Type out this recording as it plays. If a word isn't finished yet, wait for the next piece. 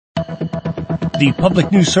the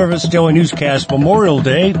Public News Service Daily Newscast Memorial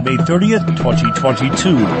Day, May 30th,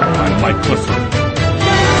 2022. I'm Mike Clifford.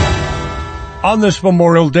 On this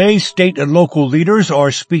Memorial Day, state and local leaders are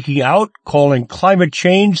speaking out, calling climate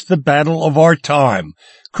change the battle of our time,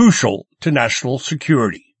 crucial to national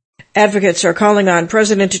security. Advocates are calling on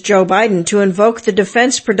President Joe Biden to invoke the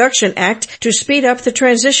Defense Production Act to speed up the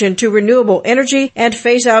transition to renewable energy and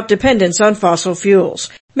phase out dependence on fossil fuels.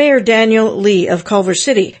 Mayor Daniel Lee of Culver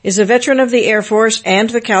City is a veteran of the Air Force and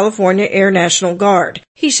the California Air National Guard.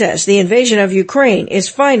 He says the invasion of Ukraine is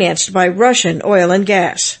financed by Russian oil and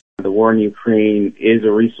gas. The war in Ukraine is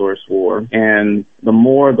a resource war, and the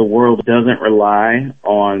more the world doesn't rely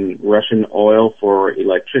on Russian oil for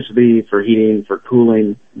electricity, for heating, for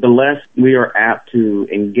cooling, the less we are apt to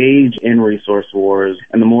engage in resource wars,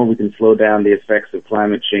 and the more we can slow down the effects of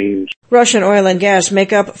climate change. Russian oil and gas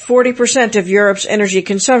make up 40% of Europe's energy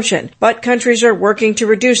consumption, but countries are working to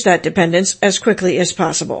reduce that dependence as quickly as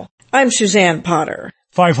possible. I'm Suzanne Potter.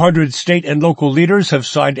 500 state and local leaders have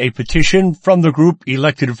signed a petition from the group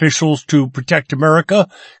Elected Officials to Protect America,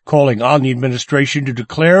 calling on the administration to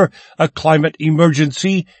declare a climate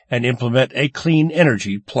emergency and implement a clean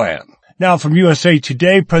energy plan. Now from USA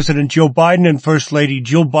Today, President Joe Biden and First Lady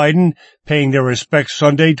Jill Biden paying their respects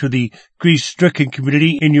Sunday to the grief-stricken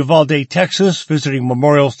community in Uvalde, Texas, visiting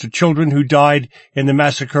memorials to children who died in the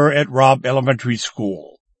massacre at Robb Elementary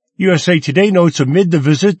School. USA Today notes amid the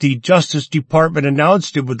visit, the Justice Department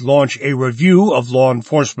announced it would launch a review of law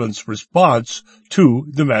enforcement's response to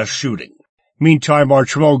the mass shooting. Meantime,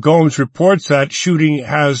 Archibald Gomes reports that shooting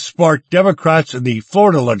has sparked Democrats in the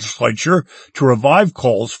Florida legislature to revive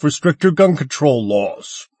calls for stricter gun control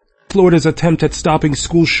laws. Florida's attempt at stopping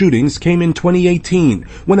school shootings came in 2018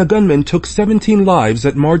 when a gunman took 17 lives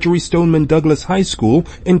at Marjorie Stoneman Douglas High School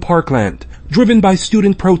in Parkland. Driven by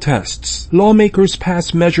student protests, lawmakers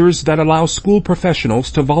passed measures that allow school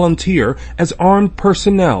professionals to volunteer as armed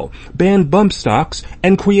personnel, ban bump stocks,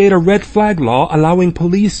 and create a red flag law allowing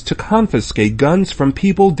police to confiscate guns from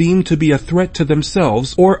people deemed to be a threat to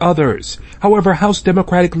themselves or others. However, House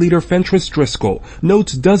Democratic leader Fentrice Driscoll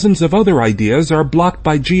notes dozens of other ideas are blocked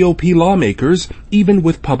by GOP lawmakers, even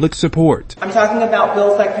with public support. I'm talking about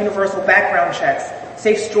bills like universal background checks,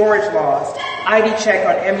 safe storage laws, ID check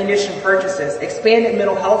on ammunition purchases, expanded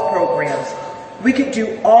mental health programs. We could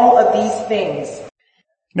do all of these things.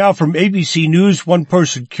 Now from ABC News, one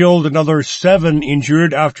person killed, another 7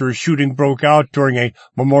 injured after a shooting broke out during a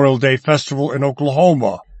Memorial Day festival in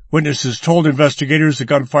Oklahoma. Witnesses told investigators the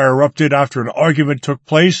gunfire erupted after an argument took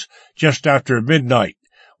place just after midnight.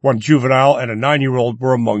 One juvenile and a 9-year-old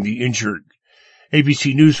were among the injured.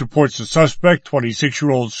 ABC News reports the suspect,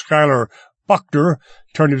 26-year-old Skylar Buckner,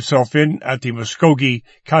 turned himself in at the Muskogee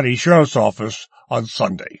County Sheriff's Office on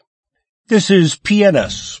Sunday. This is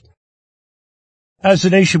PNS. As the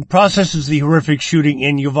nation processes the horrific shooting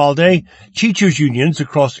in Uvalde, teachers' unions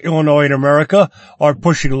across Illinois and America are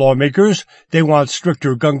pushing lawmakers. They want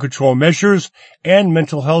stricter gun control measures and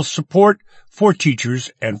mental health support for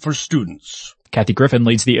teachers and for students. Kathy Griffin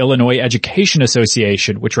leads the Illinois Education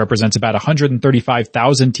Association, which represents about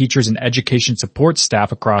 135,000 teachers and education support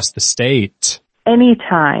staff across the state.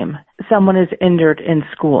 Anytime someone is injured in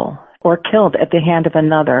school or killed at the hand of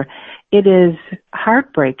another, it is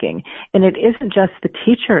heartbreaking. And it isn't just the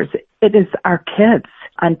teachers, it is our kids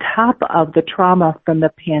on top of the trauma from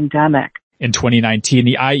the pandemic. In 2019,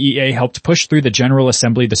 the IEA helped push through the General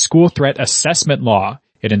Assembly the School Threat Assessment Law.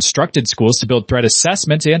 It instructed schools to build threat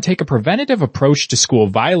assessments and take a preventative approach to school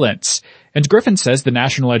violence. And Griffin says the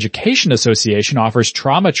National Education Association offers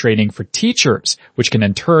trauma training for teachers, which can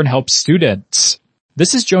in turn help students.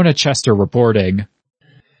 This is Jonah Chester reporting.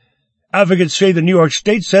 Advocates say the New York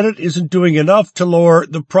State Senate isn't doing enough to lower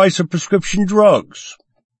the price of prescription drugs.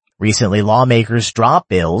 Recently, lawmakers dropped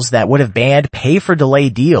bills that would have banned pay-for-delay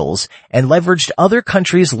deals and leveraged other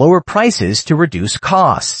countries' lower prices to reduce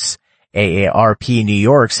costs. AARP New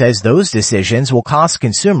York says those decisions will cost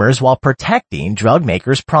consumers while protecting drug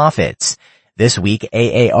makers' profits. This week,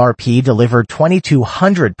 AARP delivered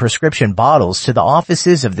 2,200 prescription bottles to the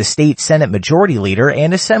offices of the state Senate Majority Leader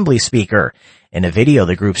and Assembly Speaker. In a video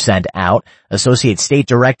the group sent out, Associate State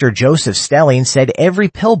Director Joseph Stelling said every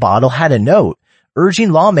pill bottle had a note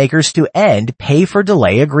urging lawmakers to end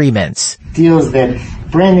pay-for-delay agreements. Deals that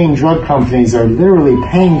brand-name drug companies are literally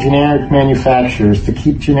paying generic manufacturers to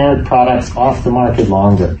keep generic products off the market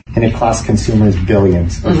longer, and it costs consumers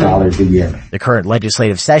billions of dollars a year. The current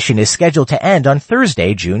legislative session is scheduled to end on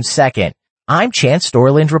Thursday, June 2nd. I'm Chance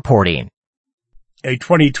Dorland reporting. A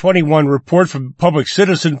 2021 report from Public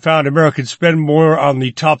Citizen found Americans spend more on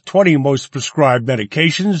the top 20 most prescribed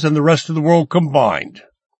medications than the rest of the world combined.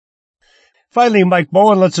 Finally, Mike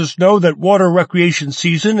Bowen lets us know that water recreation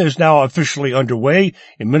season is now officially underway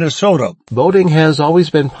in Minnesota. Boating has always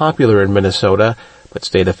been popular in Minnesota, but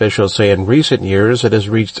state officials say in recent years it has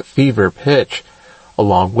reached fever pitch.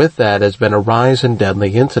 Along with that has been a rise in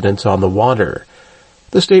deadly incidents on the water.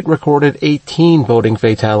 The state recorded 18 boating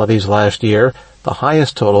fatalities last year, the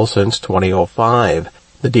highest total since 2005.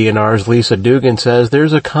 The DNR's Lisa Dugan says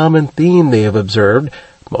there's a common theme they have observed.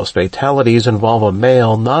 Most fatalities involve a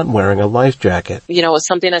male not wearing a life jacket.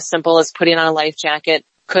 Something as simple as putting on a life jacket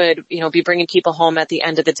could, be bringing people home at the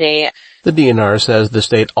end of the day. The DNR says the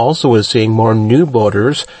state also is seeing more new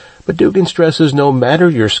boaters, but Dugan stresses no matter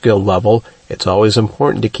your skill level, it's always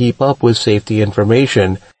important to keep up with safety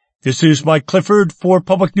information. This is Mike Clifford for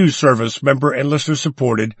Public News Service, member and listener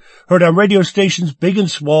supported, heard on radio stations big and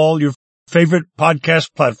small, your favorite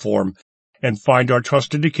podcast platform, and find our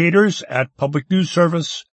trust indicators at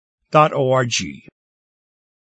publicnewsservice.org.